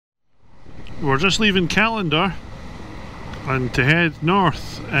we're just leaving Callander and to head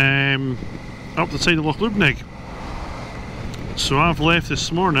north up the side of Loch Lubnig. So I've left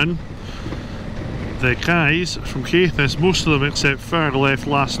this morning. The guys from Caithness, most of them except Ferg, left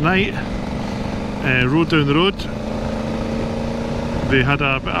last night, rode down the road. They had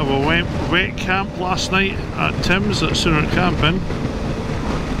a bit of a wet camp last night at Tim's at Sooner Camping,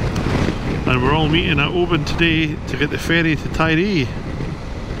 and we're all meeting at Oban today to get the ferry to Tiree.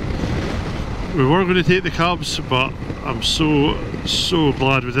 We were going to take the cabs, but I'm so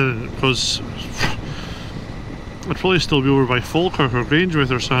glad we didn't, because I'd probably still be over by Falkirk or Grangeworth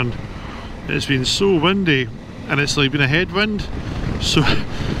or something. It's been so windy, and it's like been a headwind, so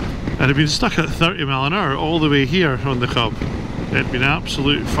and I've been stuck at 30 mile an hour all the way here on the cub. It'd been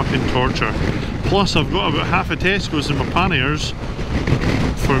absolute fucking torture. Plus I've got about half a Tesco's in my panniers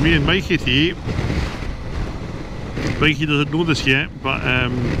for me and Mikey to eat. Mikey doesn't know this yet, but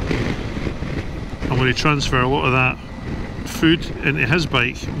I'm going to transfer a lot of that food into his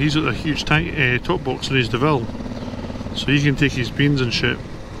bike. He's got a huge tank, top box in his DeVille, so he can take his beans and shit.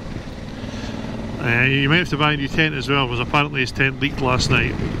 You might have to buy a new tent as well, because apparently his tent leaked last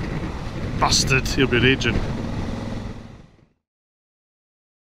night. Busted, he'll be raging.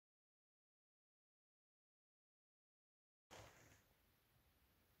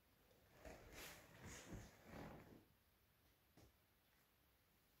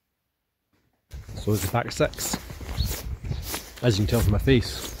 So it's back 6, as you can tell from my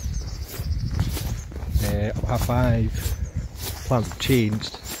face. At 5:30, plans have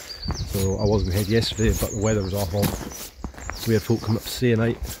changed. So I was going to head yesterday, but the weather was awful. We had folk come up to stay a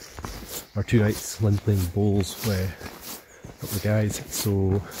night, or 2 nighs, Lynn playing bowls with a couple of guys.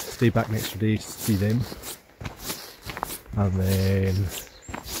 So stayed back next day to see them, and then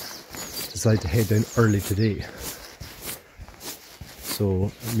decided to head down early today.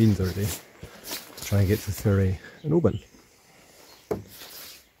 So it means early. Try and get to Tiree and Oban.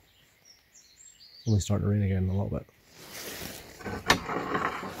 Only starting to rain again a little bit.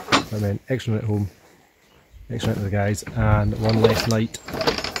 I mean, extra night at home, extra night with the guys, and one less night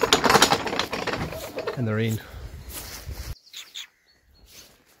in the rain.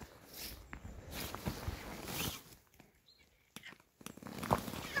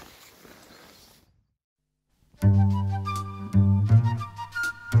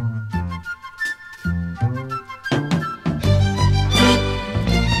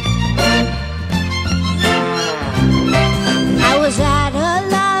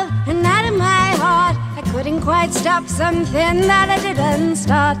 Stop something that I didn't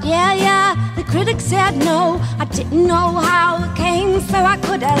start. Yeah, the critics said no. I didn't know how it came, so I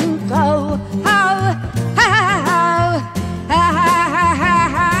couldn't go.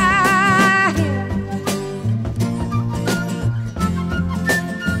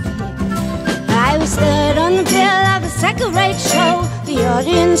 I was third on the bill of a second-rate show. The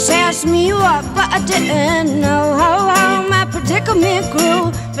audience asked me what, but I didn't know how my predicament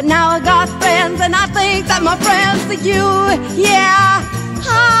grew. But now I got friends, and I think that my friends are you. Yeah.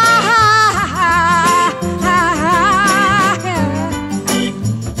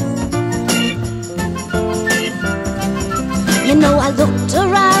 You know, I looked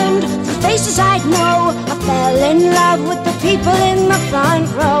around for faces I'd know. I fell in love with the people in the front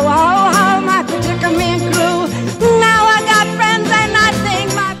row. Oh, how my predicament grew. Now I got friends, and I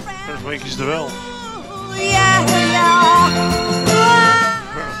think my friends. There's Mikey's DeVille. Yeah.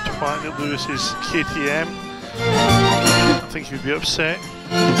 Twang Lewis's KTM. I think he would be upset.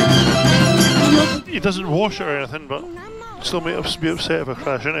 He doesn't wash it or anything, but still might be upset if I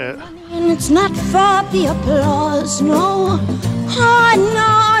crash into it. And it's not for the applause, no. Oh,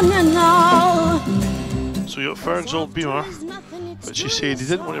 no. So you got Ferg's old Beamer, which he said he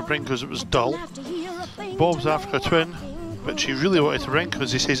didn't want to bring because it was dull. Bob's Africa Twin, which he really wanted to bring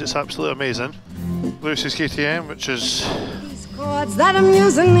because he says it's absolutely amazing. Lewis's KTM, which is that I'm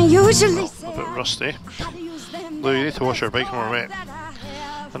using usually a bit rusty. Lou, you need to wash your bike when we're wet.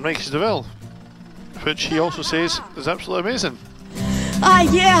 And Mikey's DeVille, which he also says is absolutely amazing.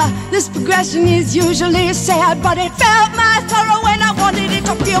 Yeah, this progression is usually sad, but it felt my sorrow when I wanted it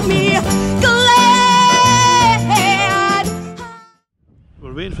to feel me glad.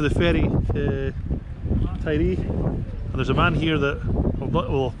 We're waiting for the ferry to Tiree, and there's a man here that,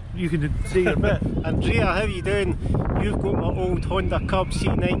 well, you can say your bit. Andrea, how are you doing? You've got my old Honda Cub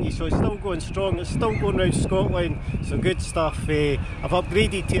C90, so it's still going strong, it's still going around Scotland, so good stuff. I've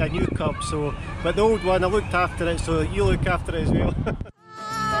upgraded to a new Cub, so, but the old one, I looked after it, so you look after it as well.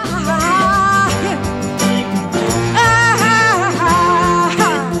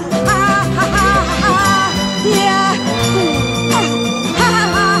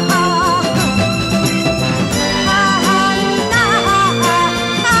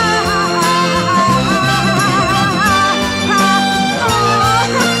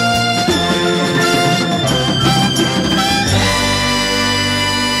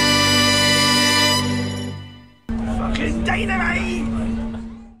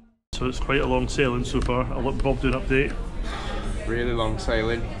 it's quite a long sailing so far. I'll let Bob do an update. Really long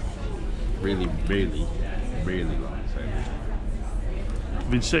sailing. Really long sailing.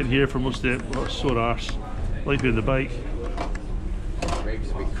 I've been sitting here for most of it. What a sore arse. Like being the bike.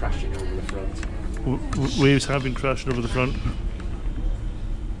 Waves have been crashing over the front. Waves have been crashing over the front.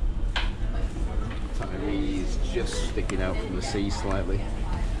 Tiree is just sticking out from the sea slightly.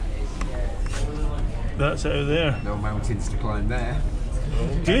 That's out of there. No mountains to climb there.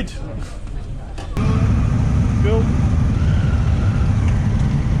 Good. Cool.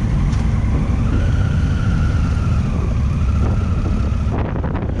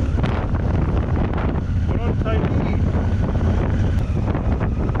 We're on Tiree.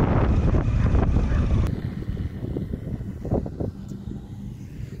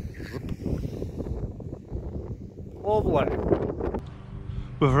 Lovely.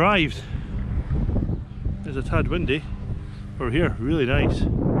 We've arrived. It's a tad windy. We're here, really nice.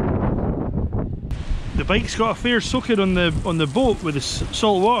 The bike's got a fair soaking on the boat with the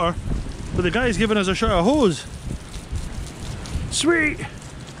salt water, but the guy's giving us a shot of hose. Sweet!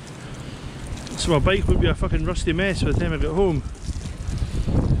 So my bike would be a fucking rusty mess by the time I get home.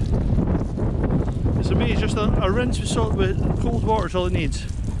 It's amazing, just a rinse with salt with cold water is all it needs.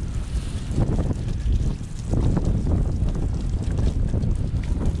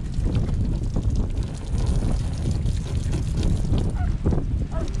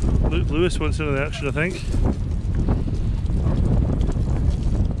 Lewis wants into the action, I think.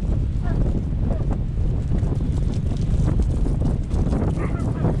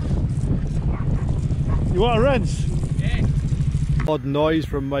 You want a rinse? Yeah. Odd noise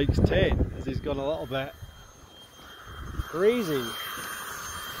from Mike's tent as he's gone a little bit crazy. Yeah,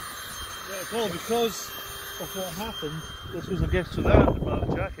 it's all because of what happened. This was a gift to that, and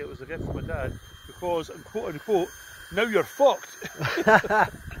my jacket was a gift from my dad, because, and quote unquote, now you're fucked.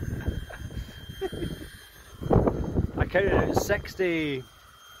 I counted it as 60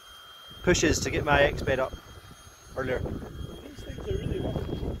 pushes to get my X bed up earlier. These things are really rough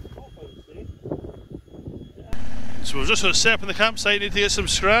to top, I would say. So we're just going to set up in the campsite, need to get some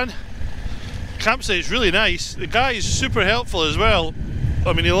scran. The campsite is really nice. The guy is super helpful as well.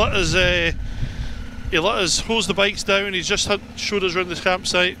 I mean, he let us hose the bikes down. He's just showed us around this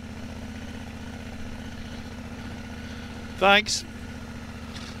campsite. Thanks.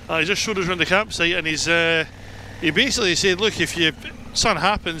 He just showed us around the campsite, and he basically said, look, if something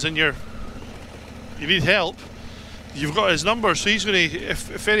happens and you need help, you've got his number, so he's going to,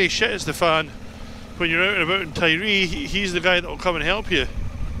 if any shit is the fan when you're out and about in Tiree, he's the guy that will come and help you,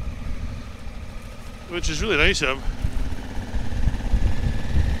 which is really nice of him.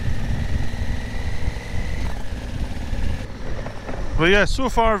 But yeah, so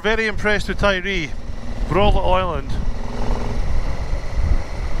far very impressed with Tiree. Brawl little island.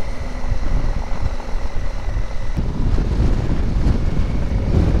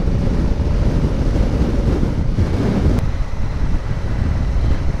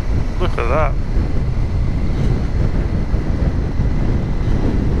 Look at that.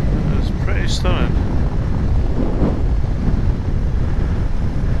 It's pretty stunning.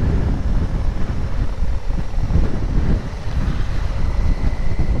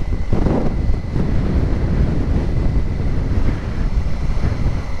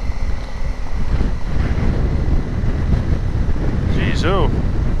 Jeez, oh.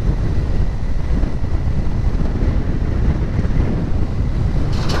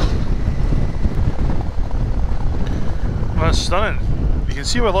 That's stunning. You can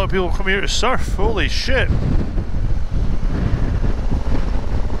see why a lot of people come here to surf. Holy shit.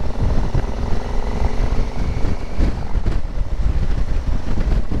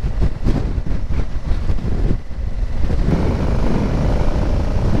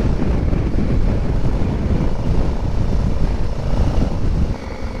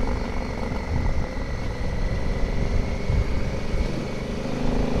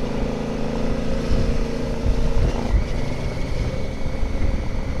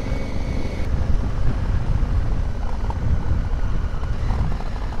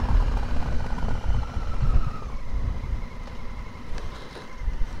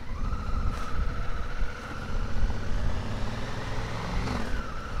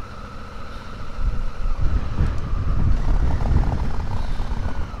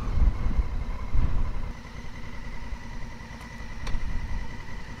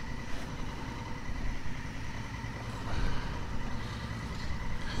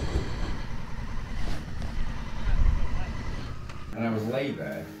 And I was lay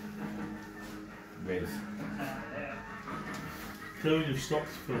there with... Tell me you've stopped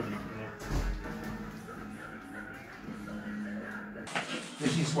filming.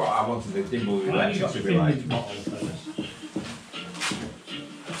 This is is what I wanted the dimble electric to be like.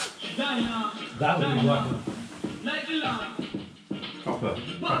 That would be like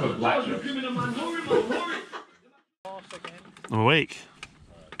Proper black chips. I'm awake.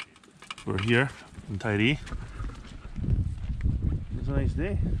 We're here in Tiree. It's a nice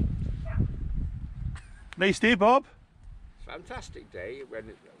day. Nice day, Bob. Fantastic day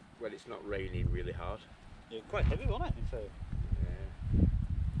when it's not raining really hard. Yeah, quite heavy, wasn't it? So, Yeah.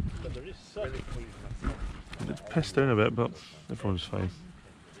 but there is such It's pissed down a bit, but everyone's fine.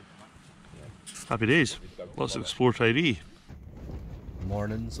 Happy days. Let's explore Tiree.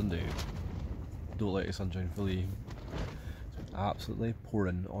 Morning, Sunday. Don't let the sunshine fully. It's absolutely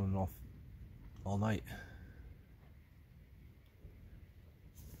pouring on and off all night.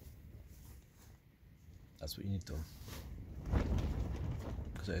 That's what you need though,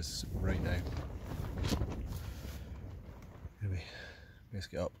 because it is right now. Anyway, let's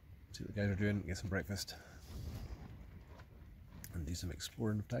get up, see what the guys are doing, get some breakfast, and do some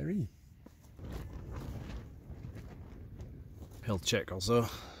exploring of Tiree. Health check also.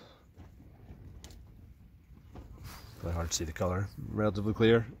 Quite hard to see the colour. Relatively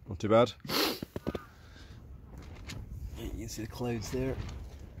clear, not too bad. You can see the clouds there.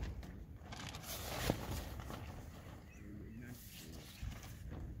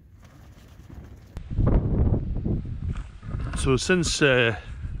 So since I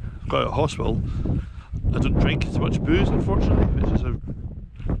got out of hospital, I don't drink too much booze, unfortunately, which is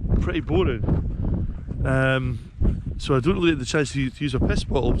pretty boring. So I don't really get the chance to use a piss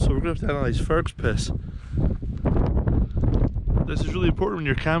bottle, so we're going to have to analyse Ferg's piss. This is really important when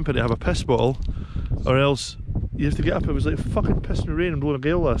you're camping to have a piss bottle, or else you have to get up. It was like fucking pissing the rain and blowing a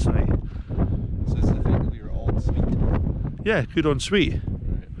gale last night. So it's effectively you're all sweet. Yeah, good on sweet.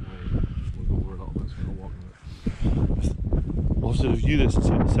 We'll go over a little bit, so we'll walk with it. We'll have to review this and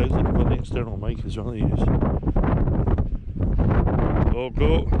see what it sounds like. I've got an external mic as well to use. Oh,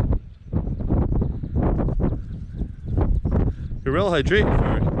 go. You're well hydrated,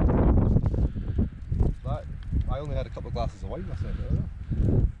 Ferg. I only had a couple of glasses of wine last night.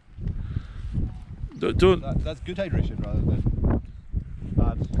 That's good hydration rather than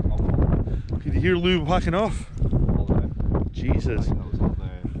bad alcohol. Could you hear Lou whacking off? All the time. Jesus. That was on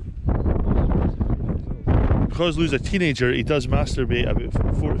the... Because Lou's a teenager, he does masturbate about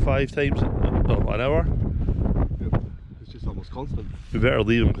 4 to 5 times an hour. Yep. It's just almost constant. We better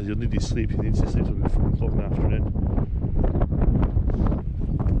leave him because he'll need to sleep. He needs to sleep till about 4 o'clock in the afternoon.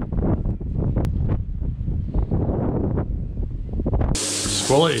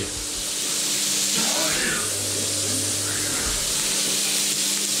 Quality.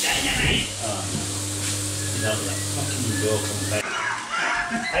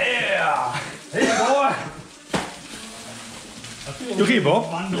 yeah! Hey boy! You okay, Bob?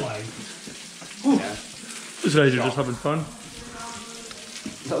 Yeah. These guys are just having fun.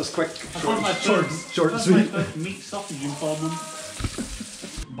 That was quick. Short and sweet. Meat sausage in 4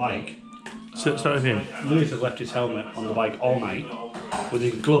 months. Bike. Start again. Lewis had left his helmet on the bike all night with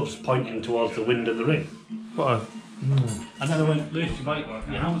his gloves pointing towards the wind of the ring. What a... And then I went, Lewis, your bike,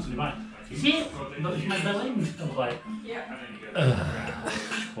 your helmet's on your bike. Is it? But it's my Berlin. I was like,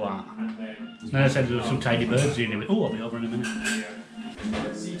 what? And then I said there were some tiny birds in it. Oh, I'll be over in a minute.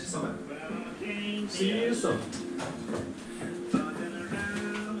 See you soon. See you soon.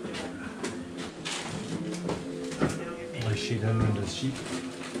 Nice shade in under the sheep.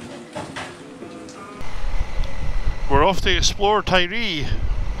 We're off to explore Tiree.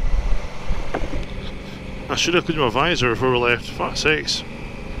 I should have cleaned my visor before we left. Fuck's sakes.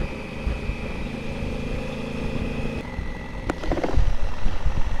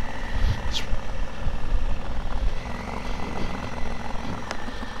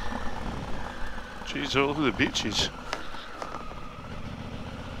 Jeez, oh, look at the beaches.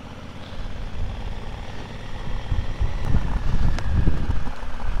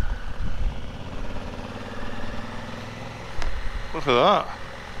 Look at that.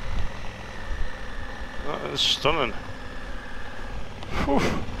 That is stunning. Whew.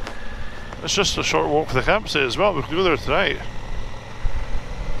 It's just a short walk for the campsite as well. We could go there tonight.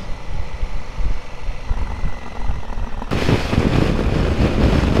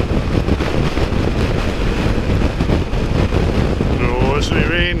 No, it's going to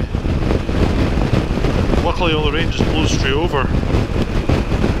rain. Luckily all the rain just blows straight over.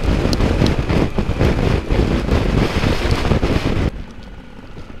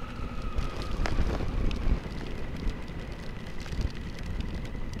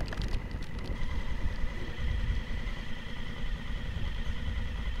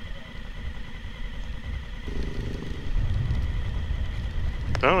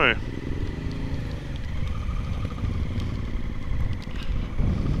 Don't we?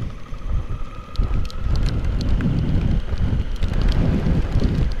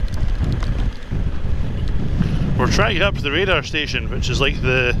 We're trying to get up to the radar station, which is like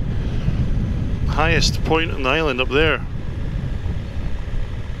the highest point on the island up there.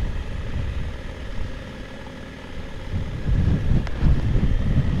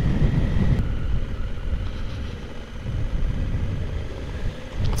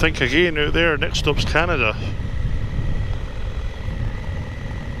 I think again out there, next stop's Canada.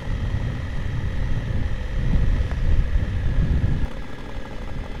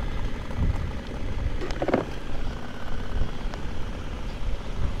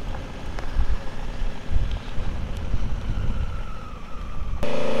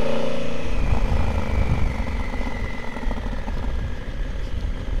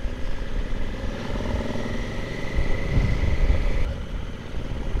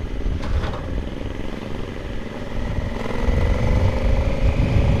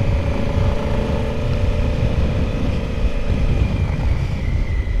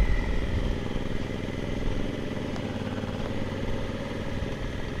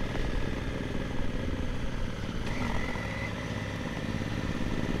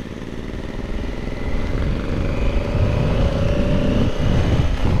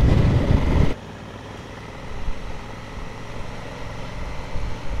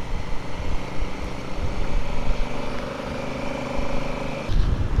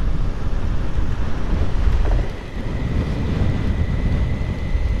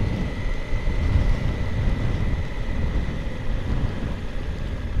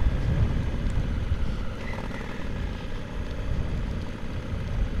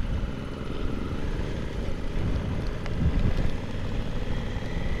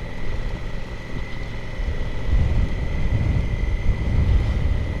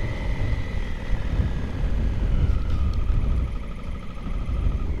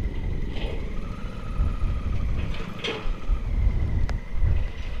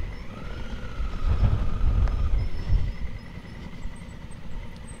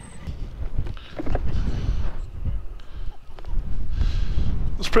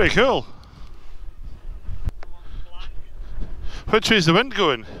 Pretty cool. Which way is the wind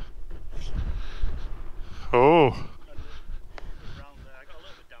going? Oh.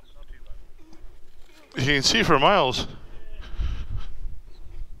 You can see for miles.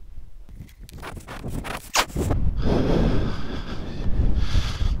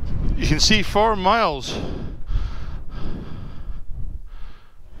 You can see 4 miles.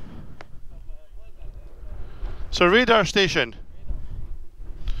 It's a radar station.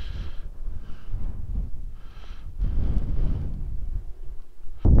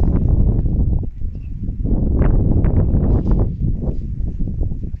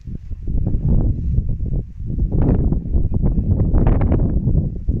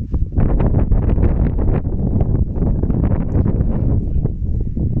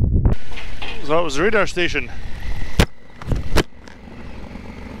 That was the radar station.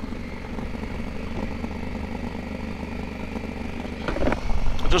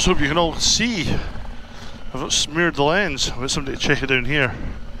 I just hope you can all see. I've not smeared the lens. I've got somebody to check it down here.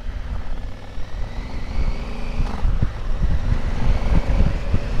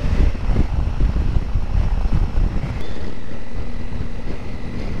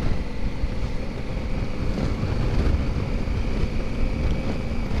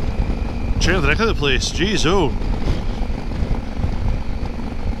 Check the wreck of the place, jeez, oh.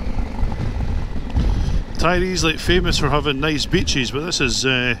 Tiree's like famous for having nice beaches, but this is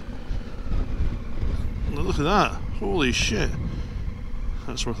look at that, holy shit.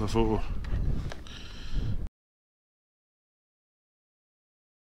 That's worth a photo.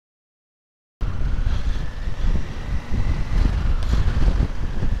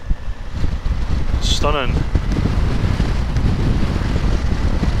 Stunning.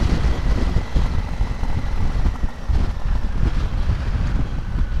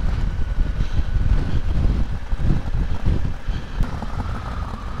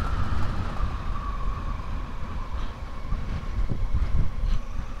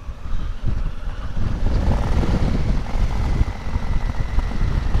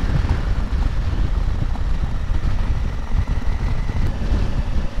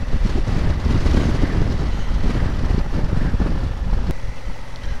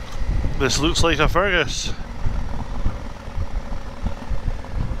 This looks like a Fergus.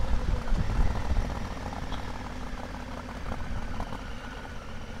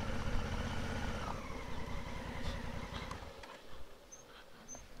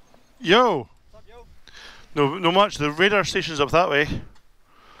 Yo! What's up, yo? No much, the radar station's up that way.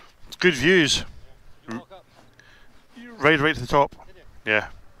 good views. Right to the top. Yeah.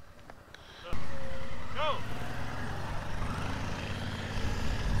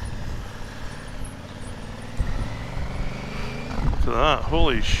 Look at that,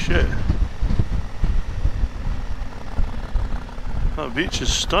 holy shit. That beach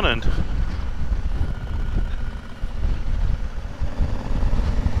is stunning.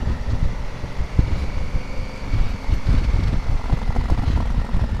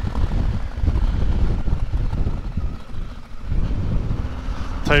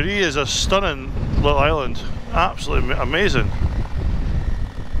 Tiree is a stunning little island, absolutely amazing.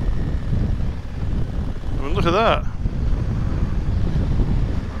 I mean, look at that.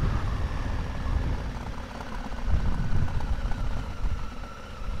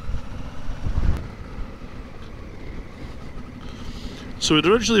 So we'd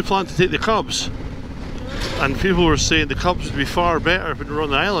originally planned to take the Cubs, and people were saying the Cubs would be far better when we were on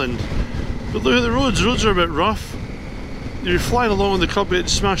the island. But look at the roads, roads are a bit rough. You're flying along on the Cub getting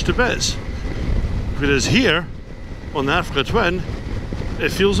smashed to bits. Whereas here, on the Africa Twin, it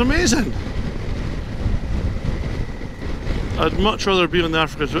feels amazing. I'd much rather be on the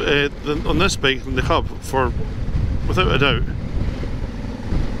Africa than on this bike than the Cub, without a doubt.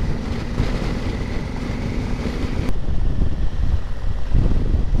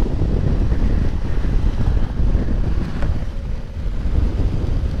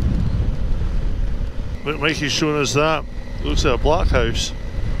 Look, Mikey's showing us that. Looks like a blackhouse.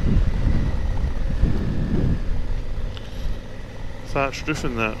 Thatched roof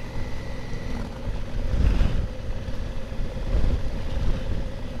in that.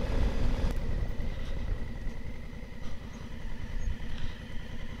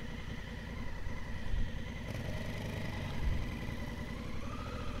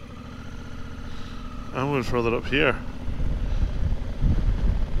 I'm going further up here.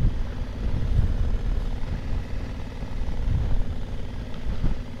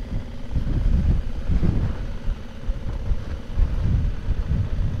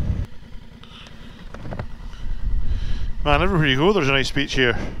 Man, everywhere you go there's a nice beach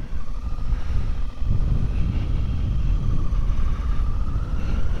here.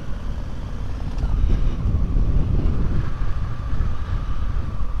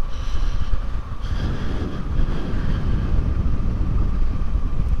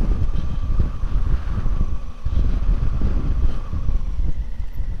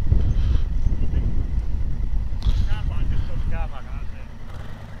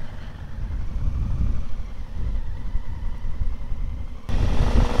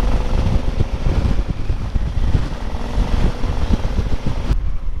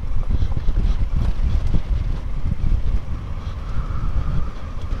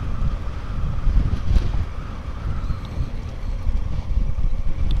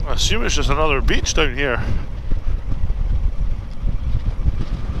 I assume it's just another beach down here.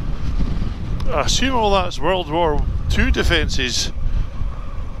 I assume all that's World War II defences.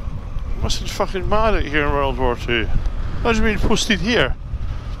 Must be fucking mad out here in World War II. Imagine being posted here.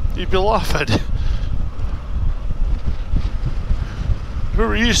 You'd be laughing. Where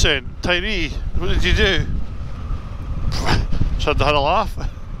were you sent? Tiree? What did you do? Just had a laugh.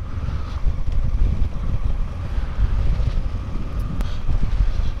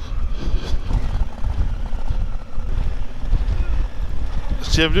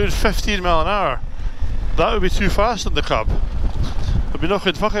 See, I'm doing 15 mile an hour. That would be too fast on the Cub. I'd be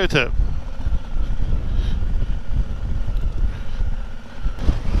knocking the fuck out of it.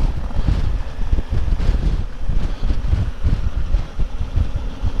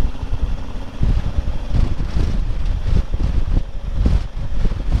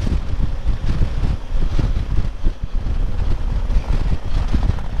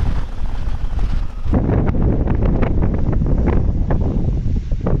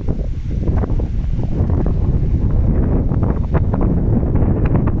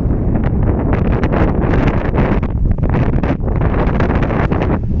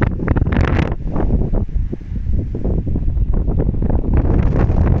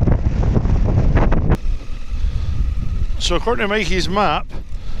 So according to Mikey's map,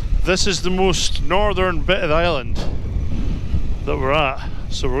 this is the most northern bit of the island that we're at.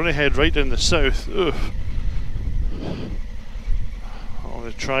 So we're going to head right down the south. Oof. I'm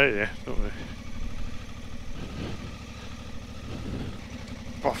going to try it, don't we?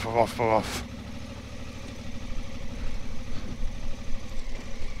 Off, off, off.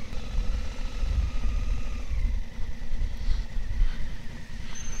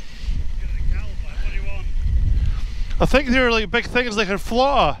 I think they're like big things like a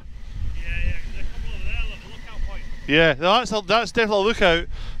flaw. Yeah, there's a couple over there, look, a lookout point. Yeah, no, that's definitely a lookout.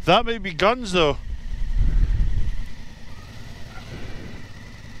 That might be guns though.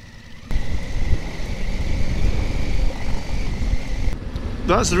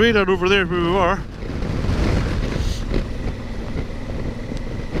 That's the radar over there where we were.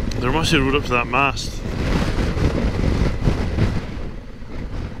 There must be a road up to that mast.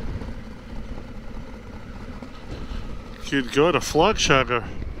 Good God, a flag shagger.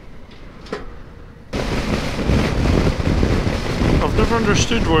 I've never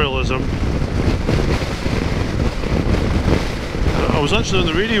understood royalism. I was actually on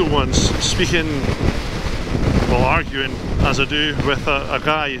the radio once speaking, well, arguing as I do with a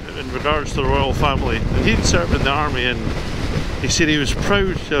guy in regards to the royal family, and he'd served in the army, and he said he was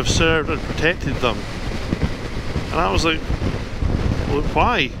proud to have served and protected them. And I was like, well,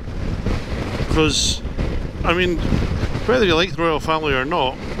 why? Because, I mean, whether you like the royal family or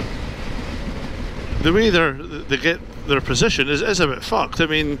not, the way they get their position is a bit fucked. I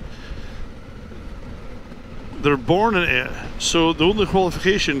mean, they're born in it, so the only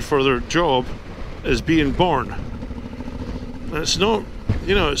qualification for their job is being born. And it's not,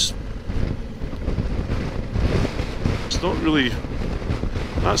 you know, it's not really,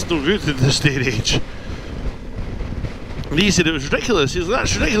 that's no good in this day and age. And he said it was ridiculous. He was like,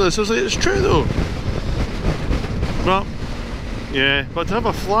 that's ridiculous. I was like, it's true though. But, yeah, but to have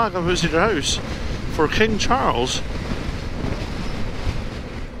a flag outside your house for King Charles,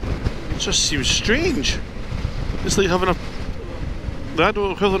 it just seems strange. It's like having the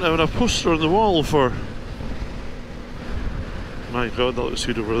adult equivalent of having a poster on the wall for... My God, that looks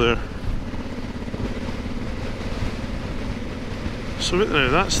good over there. So wait now,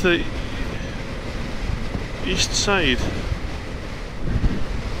 that's the east side.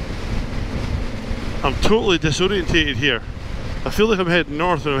 I'm totally disorientated here. I feel like I'm heading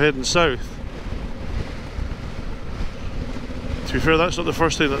north and I'm heading south. To be fair, that's not the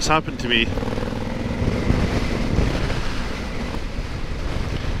first time that's happened to me.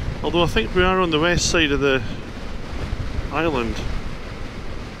 Although I think we are on the west side of the island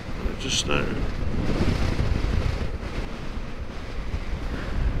just now.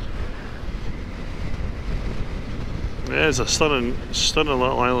 Yeah, it's a stunning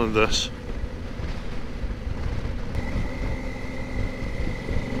little island, this.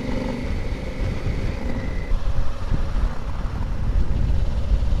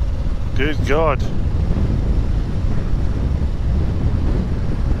 Good God.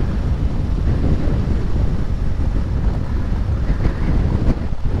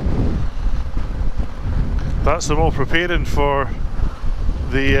 That's them all preparing for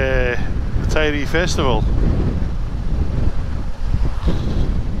the Tiree festival.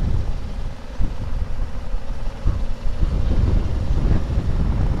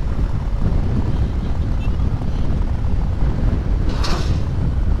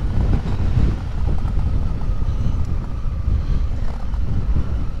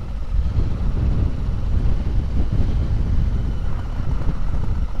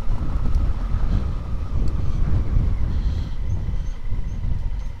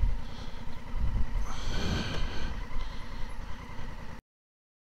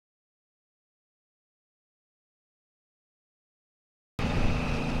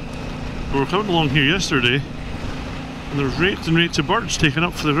 We were coming along here yesterday and there's rates and rates of birds taken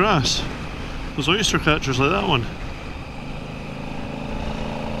up for the grass. There's oyster catchers like that one.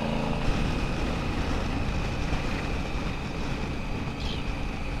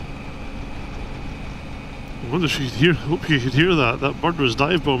 I wonder if you could hear, hope you could hear that. That bird was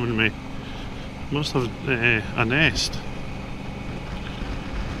dive bombing me. Must have a nest.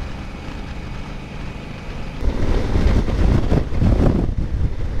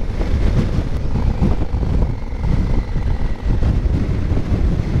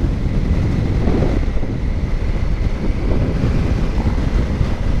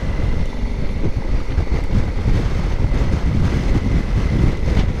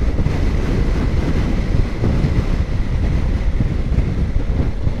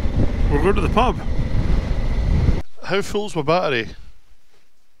 We're going to the pub. How full's my battery?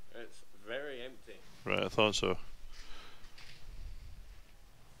 It's very empty. Right, I thought so.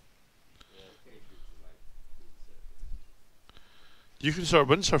 You can start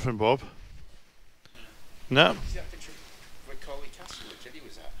windsurfing, Bob. No. See that picture of Coll Castle that Jenny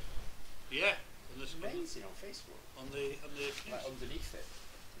was at? Yeah. It's amazing on Facebook. On the Like underneath it.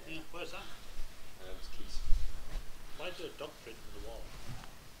 yeah, where's that? It's Keys. Why do a dog print on the wall?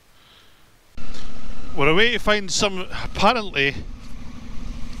 We're away to find some, apparently,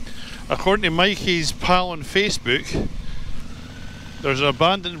 according to Mikey's pal on Facebook, there's an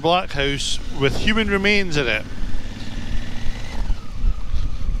abandoned blackhouse with human remains in it.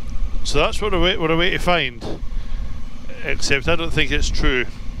 So that's what we're away to find. Except I don't think it's true.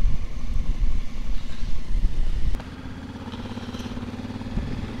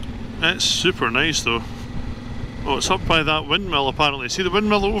 It's super nice though. Oh, it's up by that windmill apparently. See the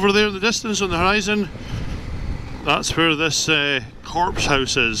windmill over there in the distance on the horizon? That's where this corpse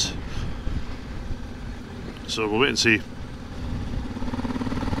house is. So we'll wait and see.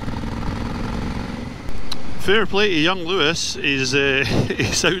 Fair play to young Lewis. He's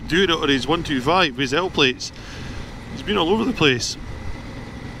out doing it on his 125 with his L plates. He's been all over the place.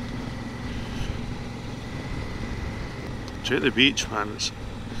 Check the beach, man.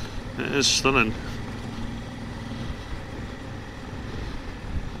 It is stunning.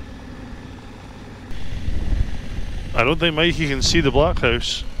 I don't think Mikey can see the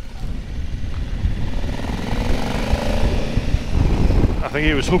blackhouse. I think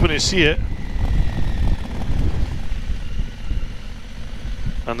he was hoping to see it.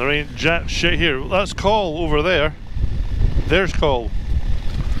 And there ain't jack shit here. That's Coll over there. There's Coll.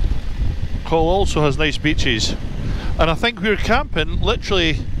 Coll also has nice beaches. And I think we're camping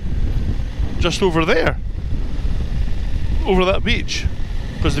literally just over there. Over that beach.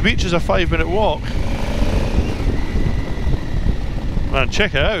 Because the beach is a 5-minute walk. Man,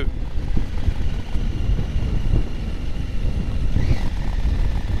 check it out.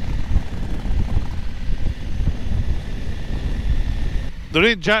 There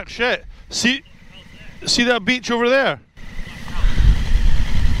ain't jack shit. See that beach over there?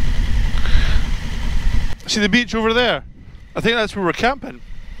 See the beach over there? I think that's where we're camping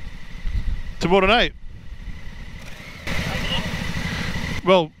tomorrow night.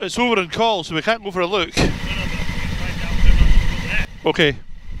 Well, it's over in Coll, so we can't go for a look. Okay.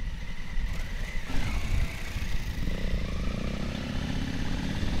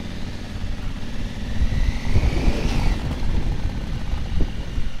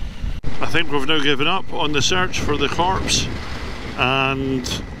 I think we've now given up on the search for the corpse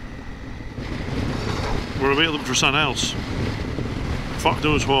and we're away looking for something else. Fuck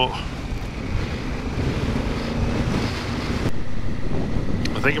knows what.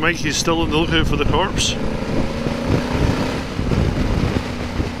 I think Mikey's still on the lookout for the corpse.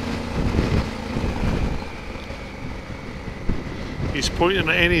 He's pointing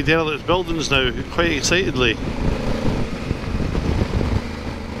at any derelict buildings now, quite excitedly.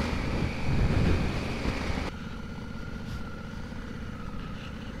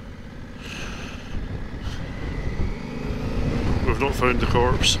 We've not found the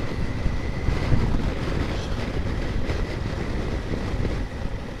corpse.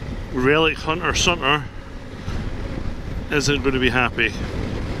 Relic Hunter Sunter isn't going to be happy.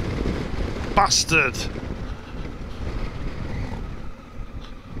 Bastard!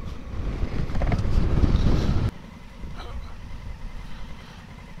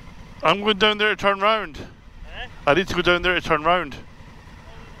 I'm going down there to turn round. Eh? I need to go down there to turn round.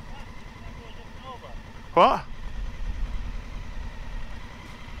 What?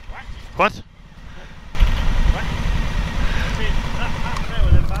 What? What?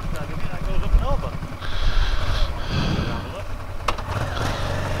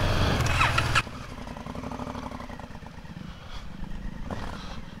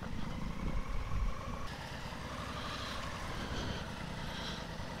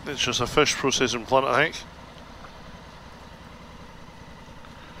 It's just a fish processing plant, I think.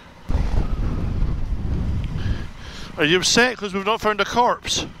 Are you upset because we've not found a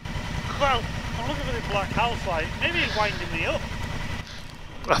corpse? Well, I'm looking for the black house light. Maybe he's winding me up.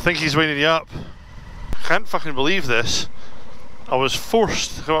 I think he's winding you up. I can't fucking believe this. I was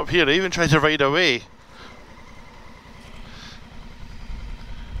forced to come up here. I even tried to ride away.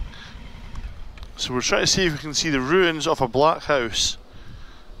 So we're trying to see if we can see the ruins of a black house.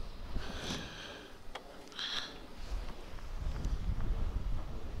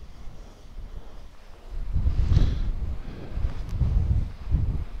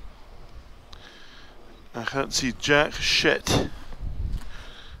 I can't see jack shit.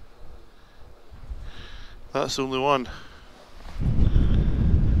 That's the only one.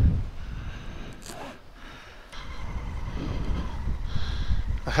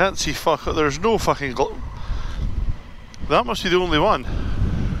 I can't see fuck. There's no fucking. That must be the only one.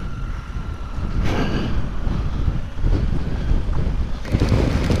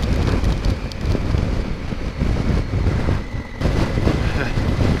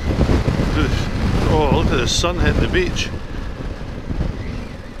 Oh, look at the sun hitting the beach.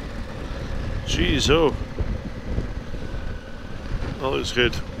 Jeez, oh. That looks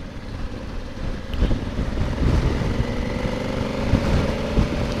good.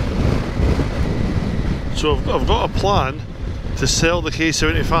 So I've got a plan to sell the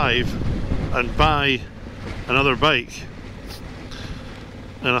K75 and buy another bike.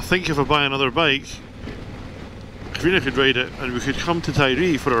 And I think if I buy another bike, Karina could ride it and we could come to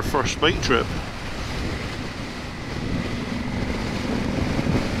Tiree for our first bike trip.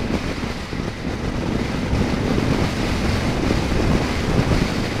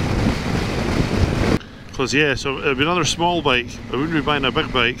 Because yeah, so it'd be another small bike. I wouldn't be buying a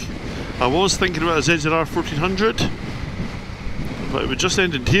big bike. I was thinking about a ZZR 1400, but it would just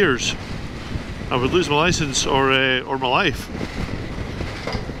end in tears. I would lose my license or my life.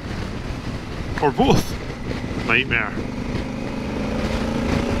 Or both. Nightmare.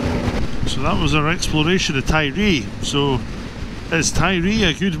 So that was our exploration of Tiree. So is Tiree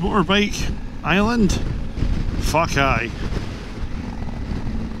a good motorbike island? Fuck aye.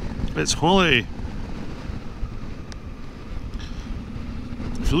 It's quality.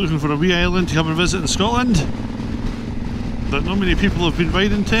 If you're looking for a wee island to come and visit in Scotland that not many people have been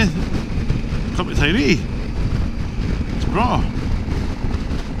riding to, come to Tiree. It's raw.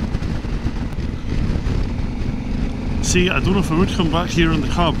 See, I don't know if I would come back here in the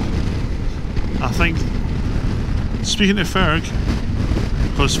Cub. I think, speaking to Ferg,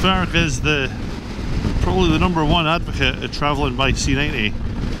 because Ferg is probably the #1 advocate of travelling by C90,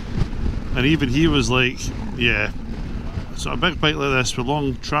 and even he was like, yeah, so a big bike like this with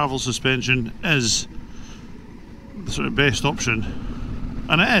long travel suspension is the sort of best option.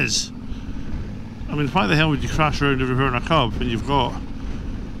 And it is. I mean, why the hell would you crash around everywhere in a Cub when you've got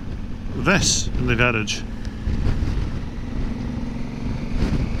this in the garage?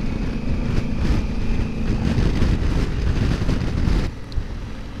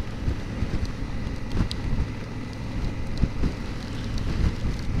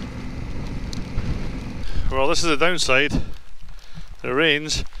 Well, this is the downside. It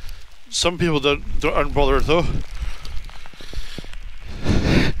rains. Some people aren't bothered though.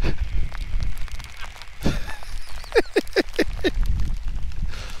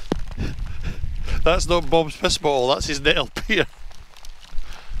 That's not Bob's piss bottle, that's his nettle pier.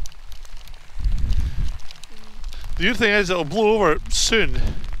 The good thing is it'll blow over soon.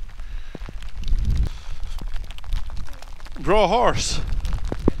 Raw horse.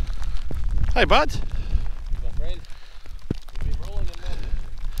 Hi bud.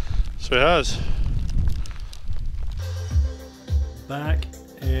 So he has. Back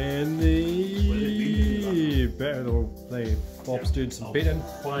in the better though. Bob's doing some painting.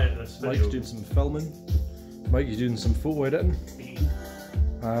 Mike's doing some filming. Mikey's doing some photo editing.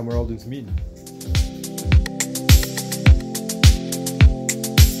 And we're all doing some eating.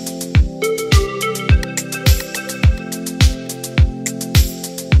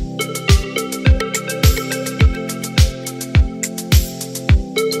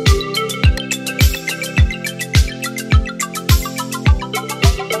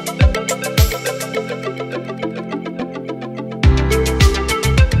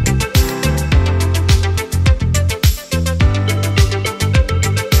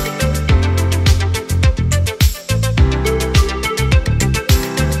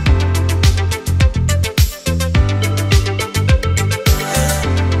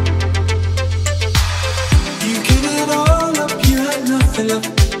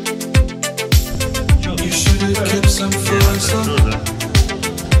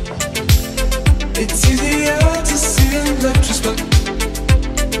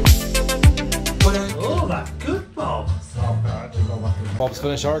 Bob's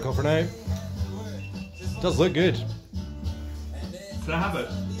finished article for now. Does look good. Can I have it?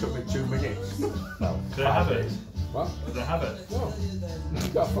 Took me 2 minutes. No. Can I have it? What? Can I have it? No. You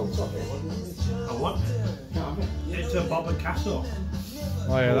got a photo of it. I want it. Can't have it. It's a Bob and Castle.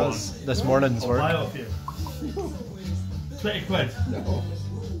 Oh yeah, that's this morning's I'll work. buy it off you. 20 quid. No.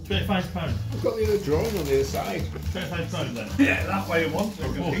 £25. I've got the other drawing on the other side. £25 then. Yeah, that's why you want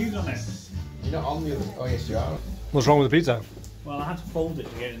it, because he's on it. You're not on the other. Oh yes, you are. What's wrong with the pizza? Well, I had to fold it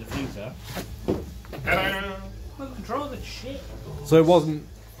to get it in the freezer. Well, control the shit. So it wasn't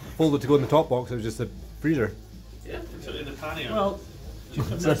folded to go in the top box, it was just a freezer. Yeah, put it in the pannier. Well,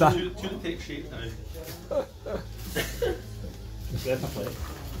 It's like that. to take shape now. Definitely.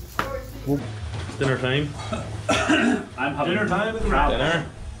 It's dinner time. I'm having dinner time with the dinner.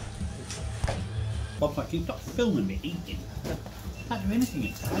 Bob's like, you stop filming me eating. I can't do anything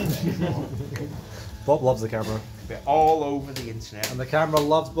inside. Bob loves the camera. They're all over the internet. And the camera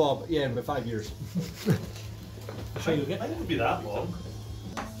loves Bob. Yeah, in about 5 years. Sure you'll get. I won't be that long.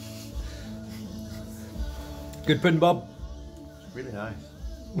 Good pudding, Bob. Really nice.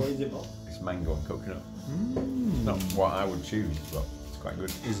 What is it, Bob? It's mango and coconut. It's not what I would choose, but it's quite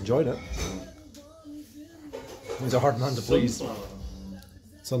good. He's enjoyed it. He's a hard man to please.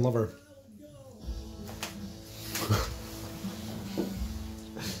 Sun lover.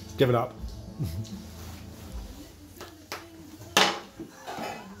 given up.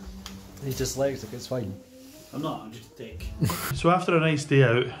 He just likes it, it's fine. I'm not, I'm just a dick. So after a nice day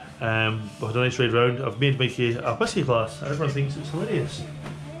out, we had a nice ride round. I've made Mikey a whisky glass, and everyone thinks it's hilarious.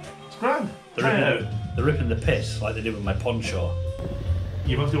 It's grand. They're ripping the piss like they did with my poncho.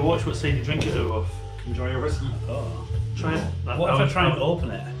 You have to watch what side you drink it out of. Enjoy your whiskey. Oh. Try it. What if I try and open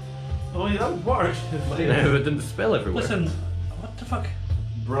it? Oh yeah, that would work. No, it didn't spill everywhere. Listen, what the fuck?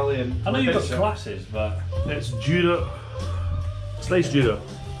 Brilliant. I know you've got glasses, but... It's Jura. Sliced Jura.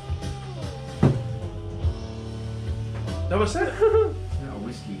 That was it?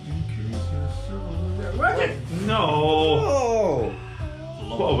 Whiskey. No! Oh!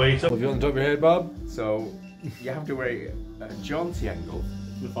 What a waste. Have you on the top of your head, Bob? So you have to wear a jaunty angle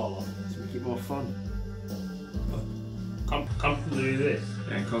We follow. to make it more fun. Comfortably do this.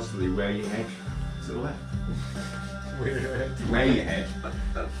 And constantly wear your head to the left. Wear your head. Wear your head.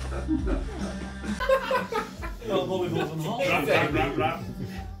 Well, we'll be moving on. Rap, rap, rap,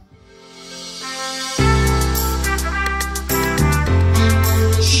 rap.